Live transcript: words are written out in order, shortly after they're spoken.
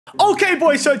Okay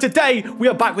boys, so today we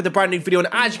are back with a brand new video, and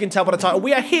as you can tell by the title,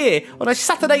 we are here on a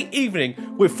Saturday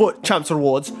evening with FUT Champs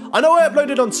Rewards. I know I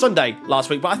uploaded on Sunday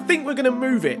last week, but I think we're going to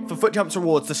move it for FUT Champs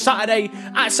Rewards to Saturday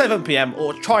at 7 PM,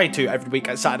 or try to every week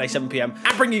at Saturday 7 PM,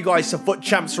 and bring you guys some FUT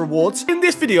Champs Rewards. In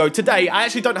this video today, I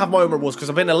actually don't have my own rewards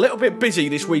because I've been a little bit busy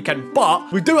this weekend,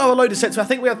 but we do have a load of sets. I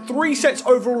think we have 3 sets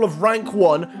overall of rank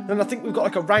 1, and I think we've got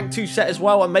like a rank 2 set as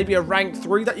well, and maybe a rank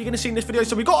 3 that you're going to see in this video.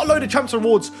 So we've got a load of Champs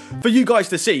Rewards for you guys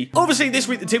to see. Obviously, this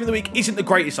week, the team of the week isn't the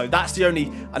greatest, so that's the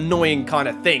only annoying kind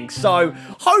of thing. So,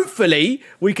 hopefully,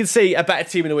 we can see a better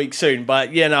team of the week soon,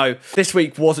 but, you know, this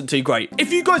week wasn't too great.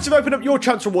 If you guys have opened up your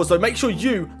Champs Rewards, though, make sure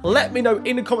you let me know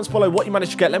in the comments below what you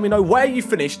managed to get. Let me know where you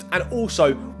finished, and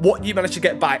also what you managed to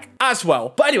get back as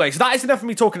well. But anyways, that is enough of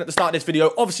me talking at the start of this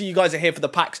video. Obviously, you guys are here for the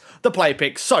packs, the player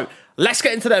picks, so let's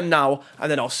get into them now, and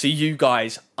then I'll see you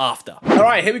guys after. All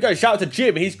right, here we go. Shout out to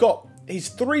Jim. He's got his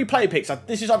 3 player picks.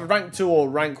 This is either rank 2 or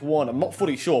rank 1. I'm not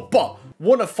fully sure, but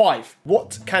 1 of 5.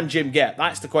 What can Jim get?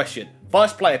 That's the question.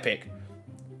 First player pick.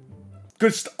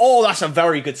 Good. Oh, that's a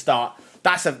very good start.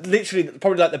 That's literally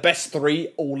probably like the best 3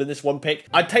 all in this one pick.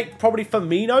 I'd take probably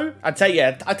Firmino. I'd take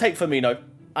Firmino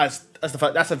as the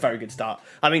first. That's a very good start.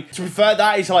 I mean, to be fair,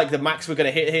 that is like the max we're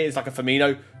going to hit here is like a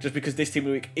Firmino, just because this team of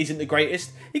the week isn't the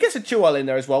greatest. He gets a Chilwell in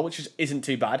there as well, which isn't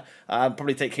too bad.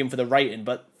 Probably take him for the rating,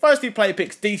 but first 2 player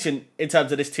picks decent in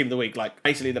terms of this team of the week. Like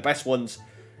basically the best ones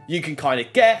you can kind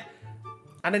of get.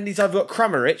 And then he's either got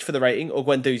Kramaric for the rating or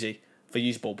Guendouzi for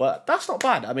usable, but that's not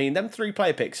bad. I mean, them 3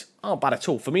 player picks aren't bad at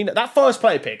all. For me, that first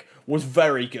player pick was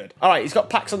very good. All right, he's got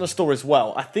packs on the store as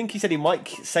well. I think he said he might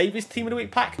save his team of the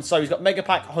week pack. So he's got mega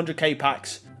pack, 100k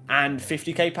packs, and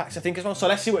 50k packs, I think, as well. So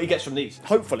let's see what he gets from these.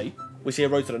 Hopefully, we see a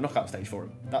road to the knockout stage for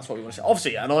him. That's what we want to see.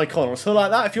 Obviously, an icon or something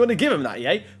like that, if you want to give him that,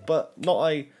 yeah? But not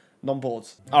a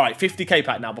non-boards. All right, 50k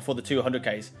pack now before the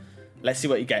 200ks. Let's see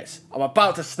what he gets. I'm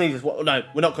about to sneeze as well. No,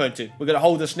 we're not going to. We're going to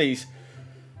hold the sneeze.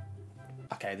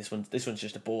 Okay, this one's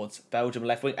just a boards. Belgium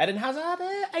left wing. Eden Hazard,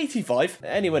 85.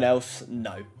 Anyone else?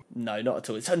 No. No, not at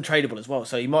all. It's untradeable as well,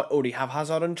 so he might already have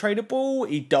Hazard untradeable.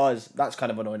 He does. That's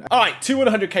kind of annoying. All right, 2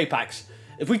 100k packs.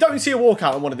 If we don't see a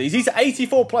walkout on one of these are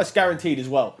 84 plus guaranteed as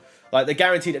well. Like, they're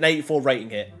guaranteed an 84 rating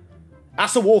here.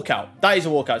 That's a walkout. That is a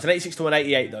walkout. It's an 86 to an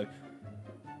 88, though.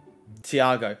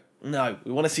 Thiago. No,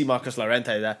 we want to see Marcos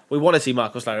Llorente there. We want to see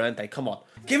Marcos Llorente. Come on.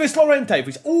 Give us Llorente,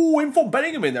 please. Oh, inform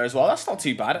Bellingham in there as well. That's not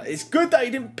too bad. It's good that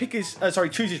he didn't pick his,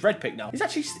 choose his red pick now.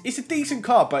 It's a decent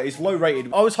card, but it's low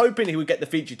rated. I was hoping he would get the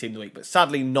feature team of the week, but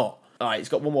sadly not. All right, he's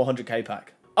got one more 100k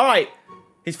pack. All right,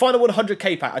 his final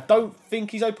 100k pack. I don't think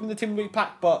he's opening the team of the week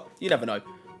pack, but you never know.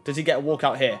 Does he get a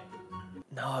walkout here?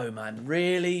 No, man.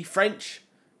 Really? French?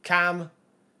 Cam?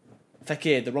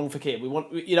 Fekir, the wrong Fekir.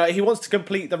 He wants to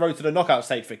complete the road to the knockout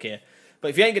stage, Fekir. But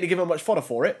if you ain't going to give him much fodder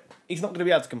for it, he's not going to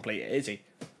be able to complete it, is he?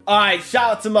 Alright,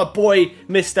 shout out to my boy,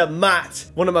 Mr. Matt.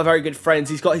 One of my very good friends.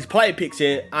 He's got his player picks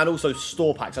here and also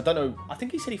store packs. I don't know. I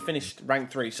think he said he finished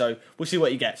rank 3, so we'll see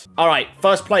what he gets. Alright,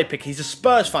 first player pick. He's a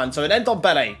Spurs fan, so an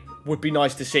Ndombele would be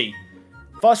nice to see.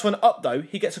 First one up, though,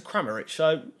 he gets a Kramaric.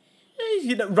 So,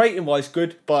 rating-wise,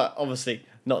 good, but obviously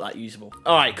not that usable.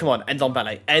 Alright, come on.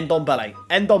 Ndombele.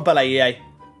 Ndombele, EA.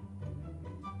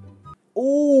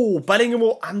 Oh, Bellingham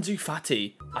or Ansu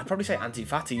Fati. I'd probably say Ansu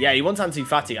Fati. Yeah, he wants Ansu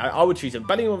Fati. I would choose him.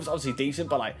 Bellingham was obviously decent,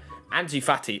 but like Ansu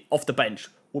Fati off the bench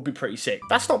would be pretty sick.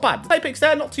 That's not bad. Play picks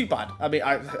there, not too bad. I mean,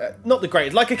 not the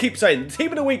greatest. Like I keep saying, the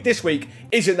team of the week this week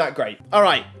isn't that great. All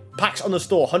right, packs on the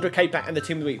store, 100k pack and the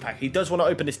team of the week pack. He does want to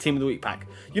open this team of the week pack.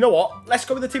 You know what? Let's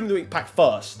go with the team of the week pack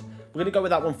first. We're going to go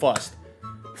with that one first.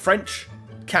 French,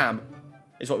 Cam,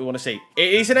 is what we want to see.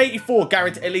 It is an 84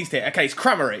 guaranteed at least here. Okay, it's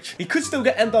Kramaric. He could still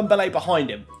get Ndombele behind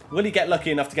him. Will he get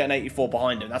lucky enough to get an 84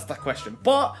 behind him? That's the question.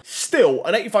 But still,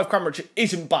 an 85 Kramaric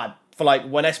isn't bad for like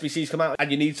when SBCs come out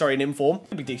and you need, an inform.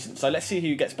 It'll be decent. So let's see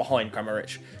who gets behind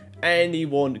Kramaric.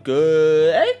 Anyone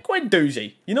good?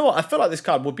 Guendouzi. You know what? I feel like this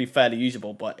card would be fairly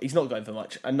usable, but he's not going for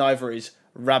much. And neither is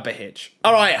Rabihic.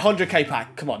 All right, 100k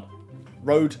pack. Come on.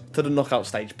 Road to the knockout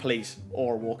stage, please.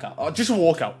 Or a walkout. Oh, just a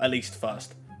walkout, at least,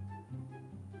 first.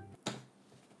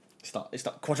 It's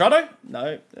not Quadrado?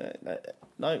 No.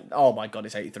 No. Oh my god,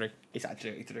 it's 83. It's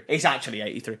actually 83. It's actually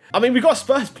 83. I mean, we got a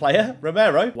Spurs player,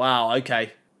 Romero. Wow,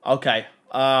 okay. Okay.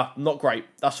 Not great.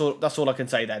 That's all I can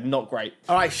say there. Not great.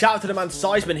 All right, shout out to the man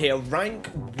Seisman here. Rank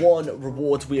 1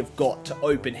 rewards we have got to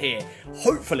open here.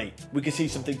 Hopefully, we can see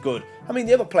something good. I mean,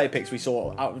 the other player picks we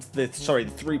saw out of the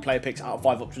 3 player picks out of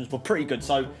 5 options were pretty good.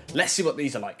 So let's see what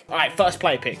these are like. All right, first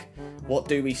player pick. What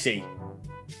do we see?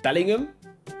 Bellingham.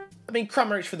 I mean,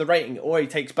 Kramaric for the rating, or he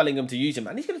takes Bellingham to use him.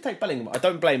 And he's going to take Bellingham. I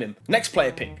don't blame him. Next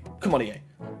player pick. Come on, EA.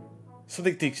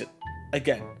 Something decent.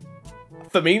 Again.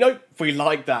 Firmino, we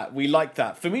like that. We like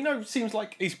that. Firmino seems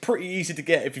like he's pretty easy to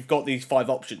get if you've got these 5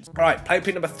 options. All right, player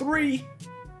pick number 3.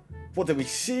 What do we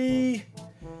see?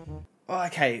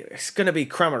 Okay, it's going to be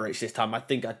Kramaric this time. I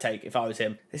think I'd take if I was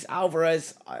him. This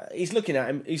Alvarez, he's looking at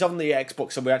him. He's on the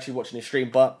Xbox, so we're actually watching his stream,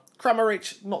 but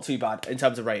Kramaric, not too bad in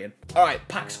terms of rating. All right,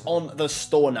 packs on the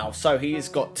store now. So he has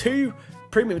got 2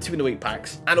 premium team of the week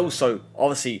packs, and also,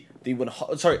 obviously, the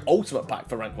ultimate pack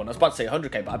for rank 1. I was about to say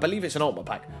 100k, but I believe it's an ultimate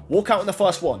pack. Walk out in the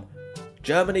first one.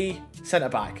 Germany, centre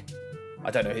back. I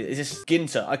don't know, is this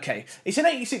Ginter? Okay, it's an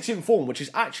 86 in form, which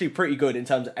is actually pretty good in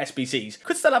terms of SBCs.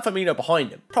 Could still have Firmino behind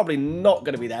him. Probably not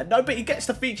going to be there. No, but he gets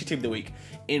the feature team of the week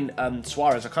in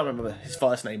Suarez. I can't remember his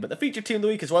first name, but the feature team of the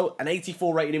week as well, an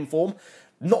 84 rated in form.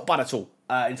 Not bad at all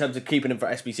in terms of keeping him for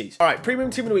SBCs. All right,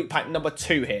 premium team of the week pack number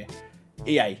 2 here.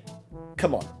 EA,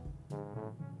 come on.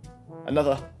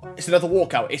 It's another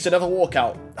walkout. It's another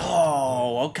walkout.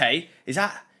 Oh, okay. Is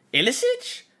that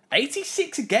Ilicic?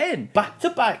 86 again.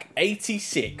 Back-to-back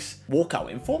 86. Walkout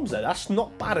in forms there. That's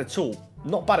not bad at all.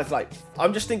 Not bad. It's like,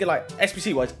 I'm just thinking like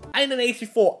SBC-wise, and an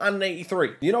 84 and an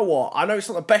 83. You know what? I know it's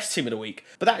not the best team of the week,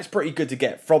 but that is pretty good to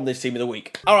get from this team of the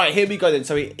week. All right, here we go then.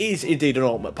 So it is indeed an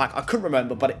ultimate pack. I couldn't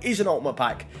remember, but it is an ultimate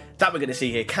pack that we're going to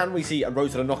see here. Can we see a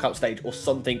road to the knockout stage or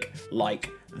something like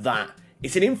that?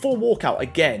 It's an in-form walkout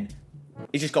again.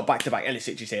 He's just got back-to-back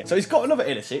Ilicic here. So he's got another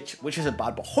Ilicic, which isn't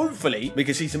bad, but hopefully we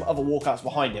can see some other walkouts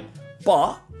behind him.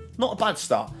 But not a bad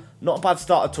start. Not a bad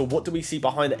start at all. What do we see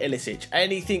behind the Ilicic?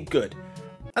 Anything good?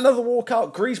 Another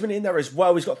walkout. Griezmann in there as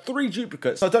well. He's got 3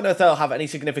 duplicates. So I don't know if they'll have any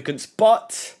significance,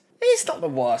 but it's not the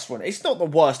worst one. It's not the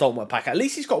worst ultimate pack. At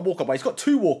least he's got a walkout, but he's got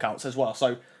 2 walkouts as well.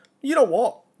 So, you know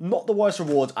what? Not the worst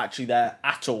rewards actually there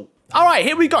at all. All right,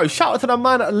 here we go. Shout out to the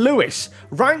man Lewis.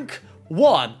 Rank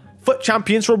 1. FUT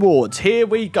Champions Rewards. Here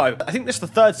we go. I think this is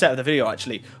the 3rd set of the video,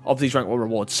 actually, of these Rank 1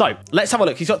 rewards. So, let's have a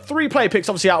look. He's got 3 player picks,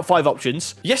 obviously, out of 5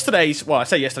 options. Yesterday's, well, I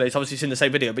say yesterday's, obviously it's in the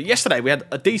same video, but yesterday we had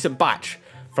a decent batch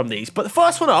from these. But the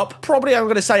first one up, probably I'm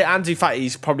going to say Ansu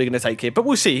Fati's probably going to take it, but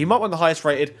we'll see. He might want the highest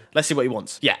rated. Let's see what he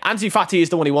wants. Yeah, Ansu Fati is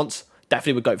the one he wants.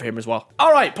 Definitely would go for him as well.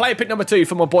 All right, player pick number 2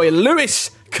 for my boy Lewis.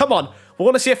 Come on. We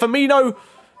want to see a Firmino.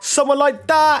 Someone like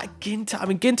that. Ginter. I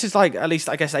mean, Ginter's like, at least,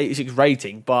 I guess, 86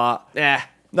 rating, but yeah.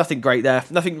 Nothing great there.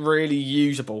 Nothing really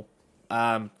usable,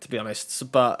 to be honest.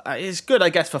 But it's good, I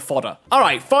guess, for fodder. All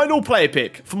right, final player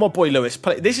pick for my boy Lewis.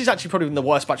 This is actually probably the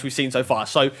worst batch we've seen so far.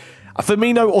 So, a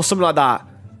Firmino or something like that.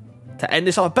 To end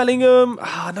this off, Bellingham.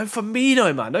 No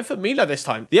Firmino, man. No Firmino this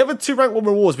time. The other 2 rank 1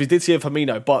 rewards, we did see a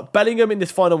Firmino. But Bellingham in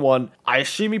this final one, I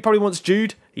assume he probably wants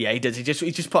Jude. Yeah, he does. He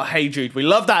just put Hey Jude. We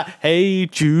love that. Hey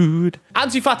Jude.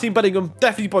 Ansu Fati and Bellingham,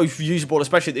 definitely both usable,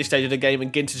 especially at this stage of the game.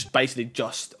 And Ginter's basically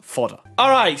just fodder. All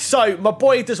right, so my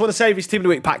boy does want to save his Team of the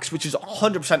Week packs, which is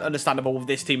 100% understandable with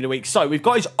this Team of the Week. So we've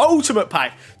got his ultimate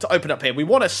pack to open up here. We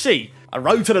want to see a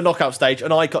road to the knockout stage,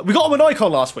 an icon. We got him an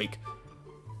icon last week.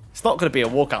 It's not going to be a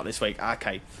walkout this week.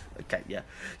 Okay, yeah.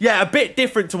 Yeah, a bit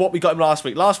different to what we got him last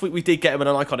week. Last week, we did get him an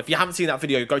icon. If you haven't seen that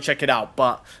video, go check it out.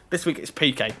 But this week, it's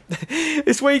PK.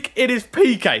 This week, it is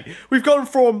PK. We've gone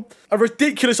from a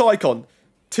ridiculous icon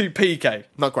to PK.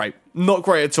 Not great. Not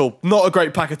great at all. Not a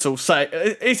great pack at all. So,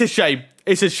 it's a shame.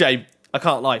 It's a shame. I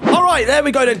can't lie. All right, there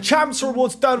we go then. Champs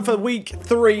rewards done for week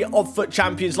 3 of FUT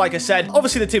Champions. Like I said,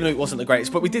 obviously the team of the week wasn't the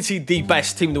greatest, but we did see the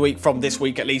best team of the week from this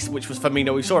week at least, which was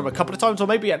Firmino. We saw him a couple of times, or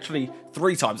maybe actually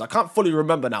 3 times. I can't fully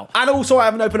remember now. And also, I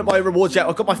haven't opened up my rewards yet.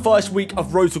 I've got my first week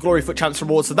of Road to Glory FUT Champs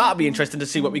rewards, so that'll be interesting to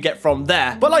see what we get from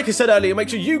there. But like I said earlier, make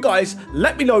sure you guys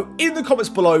let me know in the comments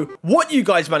below what you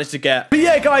guys managed to get. But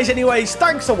yeah, guys, anyways,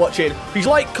 thanks for watching. Please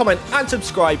like, comment, and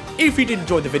subscribe if you did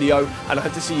enjoy the video, and I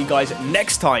hope to see you guys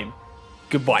next time.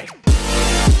 Goodbye.